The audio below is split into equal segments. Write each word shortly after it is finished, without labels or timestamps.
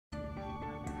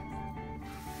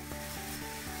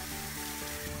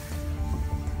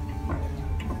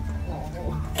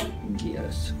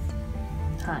volunteers.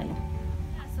 Hi.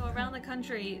 So around the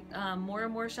country, more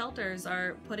and more shelters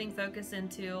are putting focus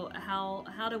into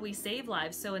how do we save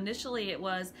lives. So initially it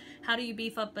was, how do you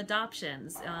beef up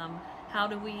adoptions? How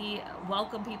do we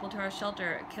welcome people to our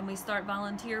shelter? Can we start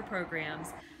volunteer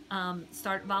programs?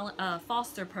 Start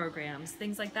foster programs,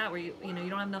 things like that, where you know you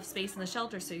don't have enough space in the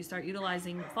shelter, so you start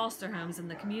utilizing foster homes in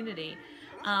the community.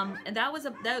 And that was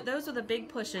those were the big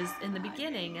pushes in the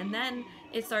beginning, and then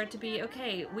it started to be,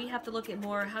 okay, we have to look at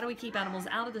more, how do we keep animals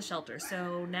out of the shelter?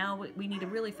 So now we need to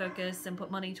really focus and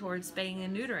put money towards spaying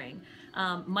and neutering,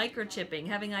 microchipping,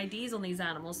 having IDs on these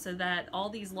animals, so that all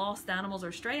these lost animals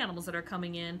or stray animals that are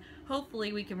coming in,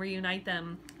 hopefully we can reunite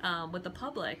them with the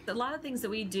public. A lot of things that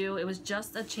we do, it was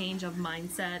just a change of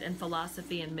mindset and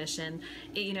philosophy and mission,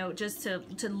 you know, just to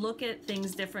look at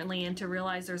things differently and to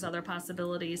realize there's other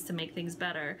possibilities to make things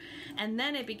better. And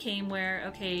then it became where,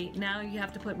 okay, now you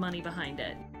have to put money behind it.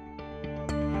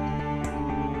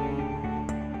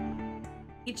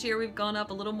 Each year we've gone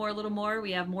up a little more.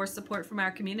 We have more support from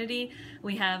our community.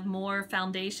 We have more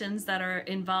foundations that are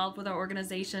involved with our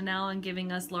organization now and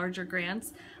giving us larger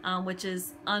grants, which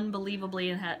is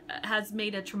unbelievably and has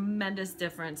made a tremendous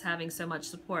difference having so much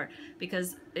support,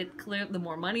 because the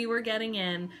more money we're getting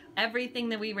in, everything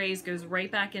that we raise goes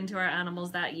right back into our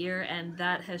animals that year, and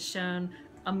that has shown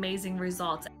amazing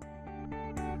results.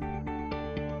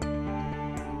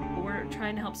 We're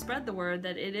trying to help spread the word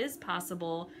that it is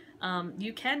possible.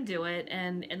 You can do it,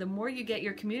 and the more you get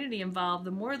your community involved,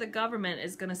 the more the government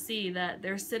is going to see that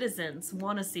their citizens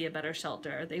want to see a better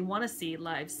shelter. They want to see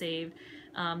lives saved.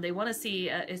 They want to see,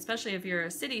 especially if you're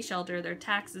a city shelter, their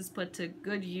taxes put to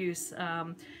good use.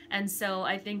 And so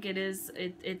I think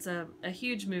it's a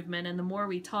huge movement, and the more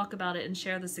we talk about it and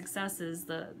share the successes,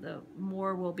 the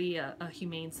more we'll be a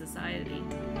humane society.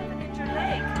 You have an injured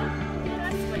leg.